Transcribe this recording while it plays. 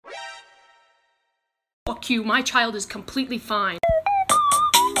fuck you, my child is completely fine.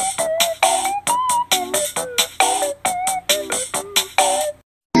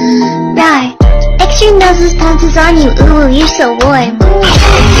 Right. Extra noses pounces on you, ooh, you're so warm.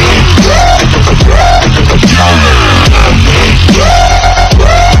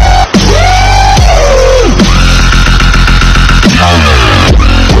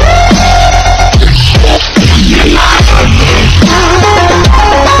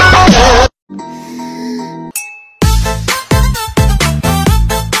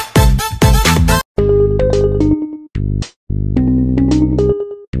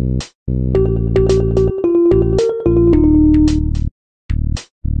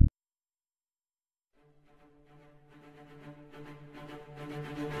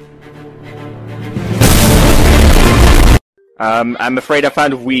 I'm afraid I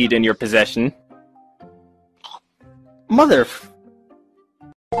found weed in your possession. Mother f-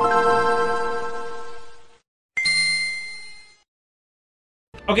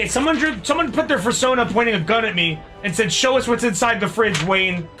 Okay, someone put their persona pointing a gun at me and said, "Show us what's inside the fridge,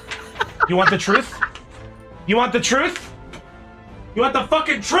 Wayne." You want the truth? You want the truth? You want the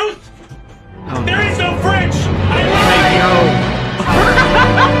fucking truth? Oh, there is no fridge! I know!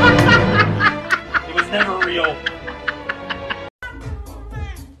 It was never real.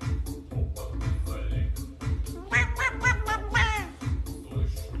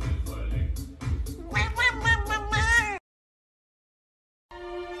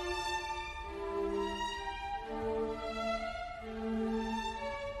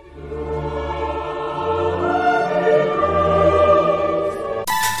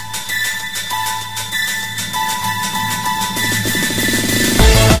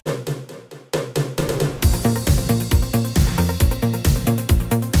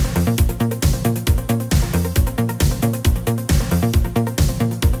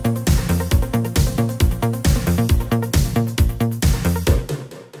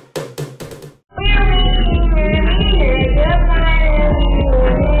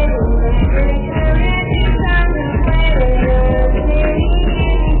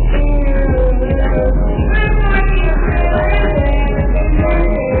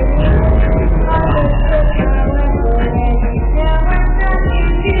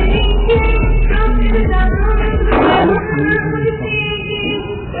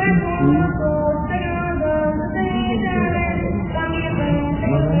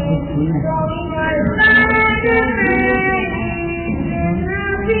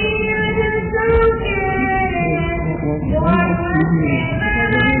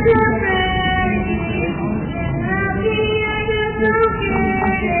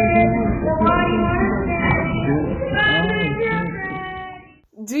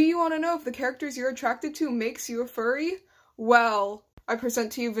 Do you want to know if the characters you're attracted to makes you a furry? Well, I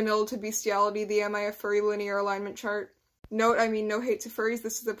present to you Vanilla to Bestiality, the Am I a Furry linear alignment chart. Note, I mean no hate to furries,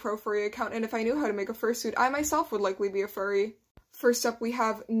 this is a pro-furry account, and if I knew how to make a fursuit, I myself would likely be a furry. First up we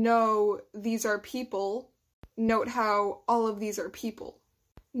have no, these are people. Note how all of these are people.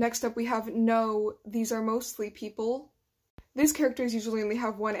 Next up we have no, these are mostly people. These characters usually only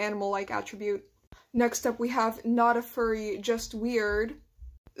have one animal-like attribute. Next up we have not a furry, just weird.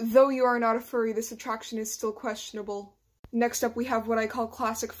 Though you are not a furry, this attraction is still questionable. Next up we have what I call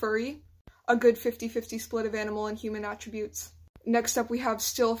classic furry, a good 50-50 split of animal and human attributes. Next up we have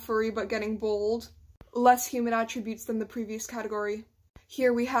still furry but getting bold, less human attributes than the previous category.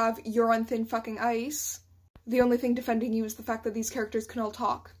 Here we have you're on thin fucking ice. The only thing defending you is the fact that these characters can all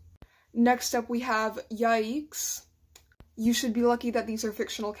talk. Next up we have yikes. You should be lucky that these are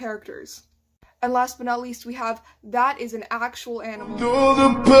fictional characters. And last but not least, we have, that is an actual animal. Know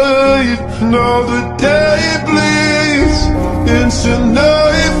the pain, know the day bleeds into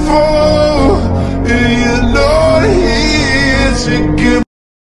nightfall, and you're not here to give